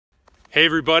Hey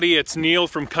everybody, it's Neil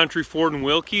from Country Ford and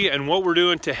Wilkie, and what we're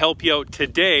doing to help you out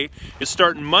today is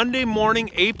starting Monday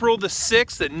morning, April the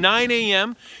 6th at 9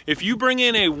 a.m. If you bring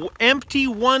in a empty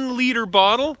 1 liter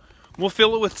bottle, we'll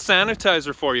fill it with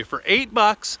sanitizer for you. For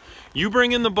 $8, you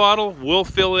bring in the bottle, we'll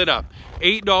fill it up.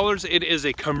 $8, it is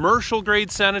a commercial grade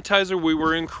sanitizer. We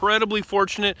were incredibly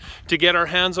fortunate to get our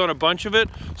hands on a bunch of it,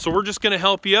 so we're just gonna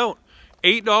help you out.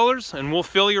 $8 and we'll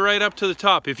fill you right up to the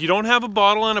top. If you don't have a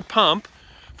bottle and a pump,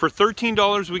 for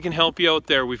 $13 we can help you out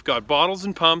there. We've got bottles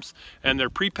and pumps and they're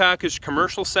prepackaged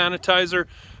commercial sanitizer.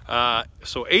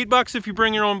 So $8 if you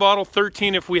bring your own bottle,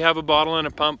 $13 if we have a bottle and a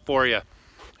pump for you.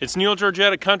 It's Neil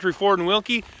Georgette at Country Ford and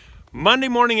Wilkie. Monday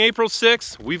morning, April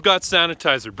 6th, we've got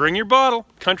sanitizer. Bring your bottle.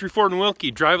 Country Ford and Wilkie.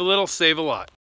 Drive a little, save a lot.